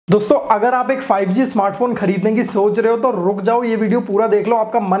दोस्तों अगर आप एक 5G स्मार्टफोन खरीदने की सोच रहे हो तो रुक जाओ, ये वीडियो पूरा देख लो,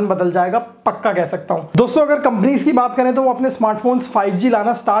 आपका मन बदल जाएगा, पक्का कह सकता हूं। दोस्तों अगर कंपनीज की बात करें तो वो अपने स्मार्टफोन्स 5G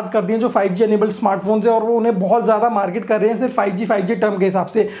लाना स्टार्ट कर दिए, जो 5G एनेबल्ड स्मार्टफोन्स है, और वो उन्हें बहुत ज्यादा मार्केट कर रहे हैं सिर्फ 5G टर्म के हिसाब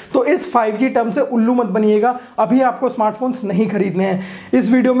से। तो इस 5G टर्म से उल्लू मत बनिएगा, अभी आपको स्मार्टफोन्स नहीं खरीदने हैं।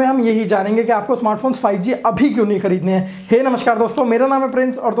 इस वीडियो में हम यही जानेंगे कि आपको स्मार्टफोन्स 5G अभी क्यों नहीं खरीदने हैं। हे नमस्कार दोस्तों, मेरा नाम है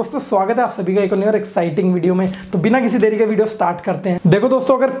प्रिंस और दोस्तों स्वागत है आप सभी का एक नई और एक्साइटिंग वीडियो में। तो बिना किसी देरी के वीडियो स्टार्ट करते हैं। देखो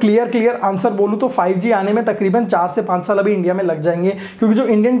दोस्तों, अगर क्लियर आंसर बोलूं तो 5G आने में तकरीबन 4 से 5 साल अभी इंडिया में लग जाएंगे, क्योंकि जो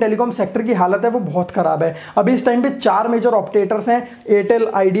इंडियन टेलीकॉम सेक्टर की हालत है वो बहुत खराब है। अभी इस टाइम पे 4 मेजर ऑपरेटर्स हैं, एयरटेल,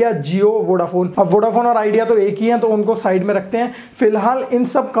 आइडिया, जियो, वोडाफोन। अब वोडाफोन और आइडिया तो एक ही हैं, तो उनको साइड में रखते हैं। फिलहाल इन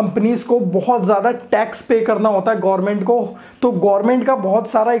सब कंपनीज को बहुत ज्यादा टैक्स पे करना होता है गवर्नमेंट को, तो गवर्नमेंट का बहुत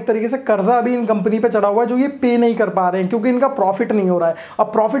सारा एक तरीके से कर्जा अभी इन कंपनी पे चढ़ा हुआ है, जो ये पे नहीं कर पा रहे हैं क्योंकि इनका प्रॉफिट नहीं हो रहा है।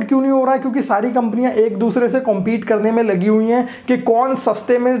 अब प्रॉफिट क्यों नहीं हो रहा है? क्योंकि सारी कंपनियां एक दूसरे से कॉम्पीट करने में लगी हुई हैं कि कौन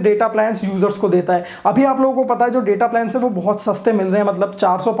सस्ते में डेटा प्लान यूजर्स को देता है। अभी आप लोगों को पता है जो डेटा प्लान है वो बहुत सस्ते मिल रहे हैं, मतलब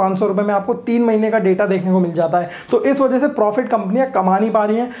 400-500 रुपए में आपको 3 महीने का डेटा देखने को मिल जाता है। तो इस वजह से प्रॉफिट कंपनियां कमा नहीं पा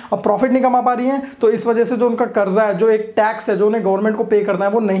रही हैं। अब प्रॉफिट नहीं कमा पा रही हैं तो इस वजह से जो उनका कर्जा है, जो एक टैक्स है जो उन्हें गवर्नमेंट को पे करना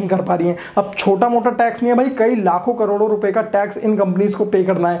है, वो नहीं कर पा रही है। अब छोटा मोटा टैक्स नहीं है भाई, कई लाखों करोड़ों रुपए का टैक्स इन कंपनीज को पे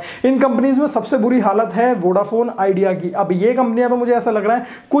करना है। इन कंपनीज में सबसे बुरी हालत है वोडाफोन, आइडिया की। अब ये कंपनियां तो मुझे ऐसा लग रहा है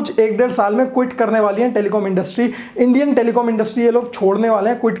कुछ 1-1.5 साल में क्विट करने वाली हैं telecom industry. Indian telecom industry ये लोग छोड़ने वाले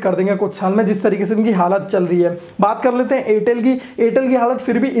हैं, क्विट कर देंगे कुछ साल में, जिस तरीके से इनकी हालत चल रही है। बात कर लेते हैं एयरटेल की। एयरटेल की हालत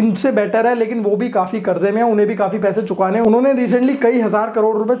फिर भी इनसे बेटर है, लेकिन वो भी काफी कर्जे में है, उन्हें भी काफी पैसे चुकाने। उन्होंने रिसेंटली कई हजार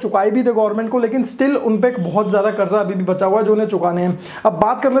करोड़ रुपए चुकाए भी थे गवर्नमेंट को, लेकिन स्टिल उन पे बहुत ज्यादा कर्जा अभी भी बचा हुआ है जो उन्हें चुकाने हैं। अब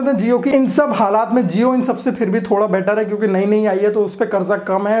बात कर लेते हैं जियो की। इन सब हालात में जियो इन सबसे फिर भी थोड़ा बेटर है, क्योंकि नई आई है तो उस पर कर्जा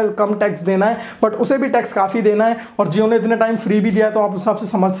कम है, कम टैक्स देना है, बट उसे भी टैक्स काफी देना है। और जियो ने इतने टाइम फ्री भी दिया है, तो आप उस हिसाब से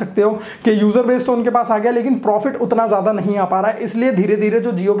समझ सकते हो कि यूजर बेस तो उनके पास आ गया, लेकिन प्रॉफिट उतना ज्यादा नहीं आ पा रहा है। इसलिए धीरे धीरे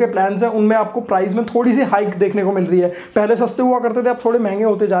जो जियो के प्लान है उनमें आपको प्राइस में थोड़ी सी हाइक देखने को मिल रही है। पहले सस्ते हुआ करते थे, अब थोड़े महंगे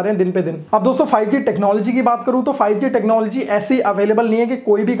होते जा रहे हैं दिन पे दिन। अब दोस्तों 5G टेक्नोलॉजी की बात करूं तो 5G टेक्नोलॉजी ऐसी अवेलेबल नहीं है कि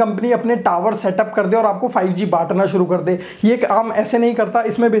कोई भी कंपनी अपने टावर सेटअप कर दे और आपको 5G बांटना शुरू कर दे। ये काम ऐसे नहीं करता।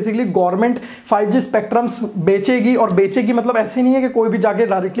 इसमें बेसिकली गवर्नमेंट 5G स्पेक्ट्रम्स बेचेगी, और बेचेगी मतलब ऐसे नहीं है कि कोई भी जाके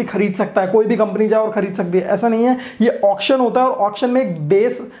डायरेक्टली खरीद सकता है, कोई भी कंपनी जाए और खरीद सकती है, ऐसा नहीं है। ये ऑक्शन होता है और ऑक्शन में एक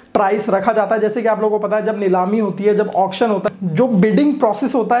बेस प्राइस रखा जाता है। जैसे कि आप लोगों को पता है जब नीलामी होती है, जब ऑक्शन होता है, जो बिडिंग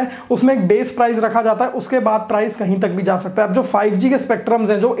प्रोसेस होता है उसमें एक बेस प्राइस रखा जाता है, उसके बाद प्राइस कहीं तक भी जा सकता है। अब जो 5G के स्पेक्ट्रम्स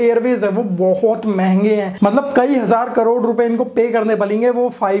हैं, जो एयरवेज है, वो बहुत महंगे हैं, मतलब कई हजार करोड़ रुपए इनको पे करने पड़ेंगे वो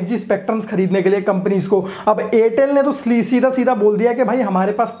 5G स्पेक्ट्रम्स खरीदने के लिए कंपनीज को। अब एयरटेल ने तो सीधा बोल दिया कि भाई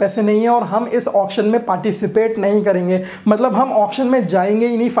हमारे पास पैसे नहीं है और हम इस ऑक्शन में पार्टिसिपेट नहीं करेंगे, मतलब हम ऑक्शन में जाएंगे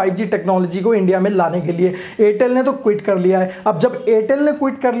ही नहीं 5G टेक्नोलॉजी को इंडिया में लाने के लिए। एयरटेल ने तो क्विट कर लिया है। अब जब एयरटेल ने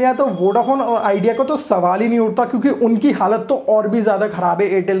क्विट कर लिया तो वोडाफोन और आइडिया को तो सवाल ही नहीं उठता, क्योंकि उनकी हालत तो और भी ज्यादा खराब है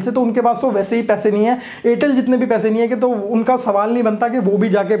एयरटेल से। तो उनके पास तो वैसे ही पैसे नहीं है, एयरटेल जितने भी पैसे नहीं है, कि तो उनका सवाल नहीं बनता कि वो भी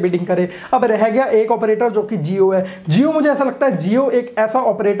जाके बिडिंग करे। अब रह गया एक ऑपरेटर जो कि जियो है। जियो, मुझे ऐसा लगता है जियो एक ऐसा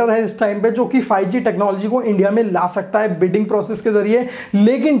ऑपरेटर है इस टाइम पे जो कि 5G टेक्नोलॉजी को इंडिया में ला सकता है बिडिंग प्रोसेस के जरिए।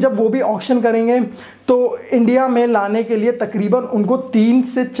 लेकिन जब वो भी ऑक्शन करेंगे तो इंडिया में लाने के लिए तकरीबन उनको 3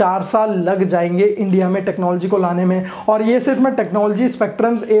 से 4 साल लग जाएंगे इंडिया में टेक्नोलॉजी को लाने में। और ये सिर्फ मैं टेक्नोलॉजी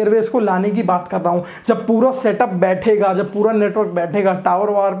स्पेक्ट्रम्स एयरवेज को लाने की बात कर रहा हूं। जब पूरा सेटअप बैठेगा, जब पूरा नेटवर्क बैठेगा, टावर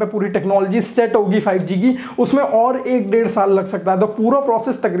वावर पे पूरी टेक्नोलॉजी सेट होगी 5G की, उसमें और 1-1.5 साल लग सकता है। तो पूरा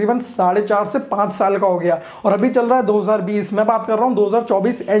प्रोसेस तकरीबन 4.5 से 5 साल का हो गया, और अभी चल रहा है 2020। मैं बात कर रहा हूं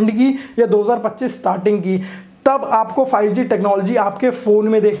 2024 एंड की या 2025 स्टार्टिंग की। तब आपको 5G टेक्नोलॉजी आपके फोन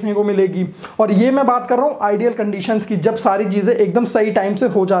में देखने को मिलेगी। और ये मैं बात कर रहा हूँ आइडियल कंडीशंस की, जब सारी चीजें एकदम सही टाइम से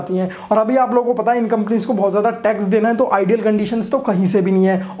हो जाती हैं। और अभी आप लोगों को पता है इन कंपनीज को बहुत ज्यादा टैक्स देना है, तो आइडियल कंडीशंस तो कहीं से भी नहीं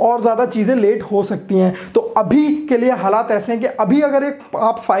है, और ज्यादा चीजें लेट हो सकती हैं। तो अभी के लिए हालात ऐसे हैं कि अभी अगर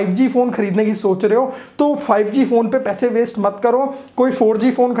आप 5G फोन खरीदने की सोच रहे हो तो 5G फोन पे पैसे वेस्ट मत करो, कोई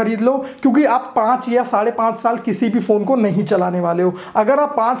 4G फोन खरीद लो, क्योंकि आप 5 या 5.5 साल किसी भी फोन को नहीं चलाने वाले हो। अगर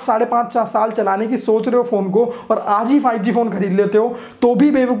आप 5-5.5 साल चलाने की सोच रहे हो फोन को और आज ही 5G फोन खरीद लेते हो तो भी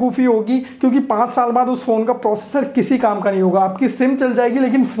बेवकूफ़ी होगी, क्योंकि 5 साल बाद उस फोन का प्रोसेसर किसी काम का नहीं होगा। आपकी सिम चल जाएगी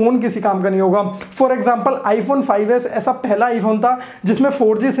लेकिन फोन किसी काम का नहीं होगा। फॉर एग्जांपल iPhone 5s ऐसा पहला आईफोन था जिसमें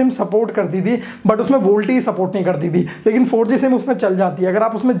 4G सिम सपोर्ट करती थी, बट उसमें वोल्टी सपोर्ट नहीं करती थी, लेकिन 4G सिम उसमें चल जाती है। अगर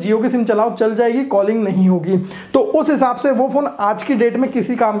आप उसमें जियो की सिम चलाओ चल जाएगी, कॉलिंग नहीं होगी। तो उस हिसाब से वो फोन आज की डेट में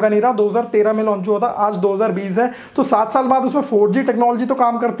किसी काम का नहीं रहा। 2013 में लॉन्च हुआ था, आज 2020 है, तो 7 साल बाद उसमें 4G टेक्नोलॉजी तो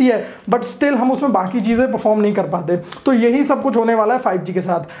काम करती है, बट स्टिल हम उसमें बाकी चीजें परफॉर्म नहीं कर पाते। तो यही सब कुछ होने वाला है 5G के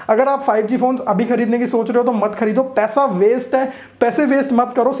साथ। अगर आप 5G फोन अभी खरीदने की सोच रहे हो तो मत खरीदो, पैसा वेस्ट है। पैसे वेस्ट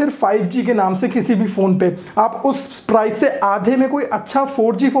मत करो सिर्फ 5G के नाम से किसी भी फोन पे। आप उस प्राइस से आधे में कोई अच्छा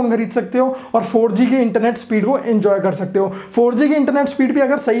 4G फोन खरीद सकते हो और 4G के इंटरनेट स्पीड को एंजॉय कर सकते हो। 4G की इंटरनेट स्पीड भी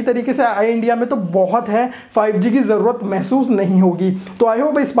अगर सही तरीके से आए इंडिया में तो बहुत है, 5G की जरूरत महसूस नहीं होगी। तो आई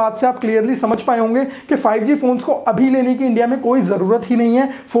होप इस बात से आप क्लियरली समझ पाए होंगे कि 5G फोन्स को अभी लेने की इंडिया में कोई जरूरत ही नहीं है।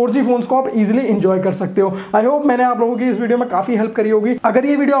 4G फोन्स को आप इजीली एंजॉय कर सकते हो। आई होप मैंने आप लोगों की इस वीडियो में काफी हेल्प करी होगी। अगर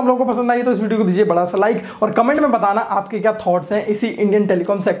ये वीडियो आप लोगों को पसंद आई तो इस वीडियो को दीजिए बड़ा सा लाइक और कमेंट में बताना आपके क्या थॉट्स हैं इसी इंडियन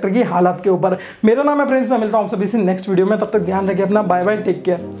टेलीकॉम सेक्टर की हालात के ऊपर। मेरा नाम है प्रिंस, मैं मिलता हूं आप सभी से नेक्स्ट वीडियो में। तब तक ध्यान रखिए अपना, बाय बाय, टेक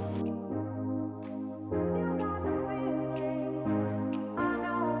केयर।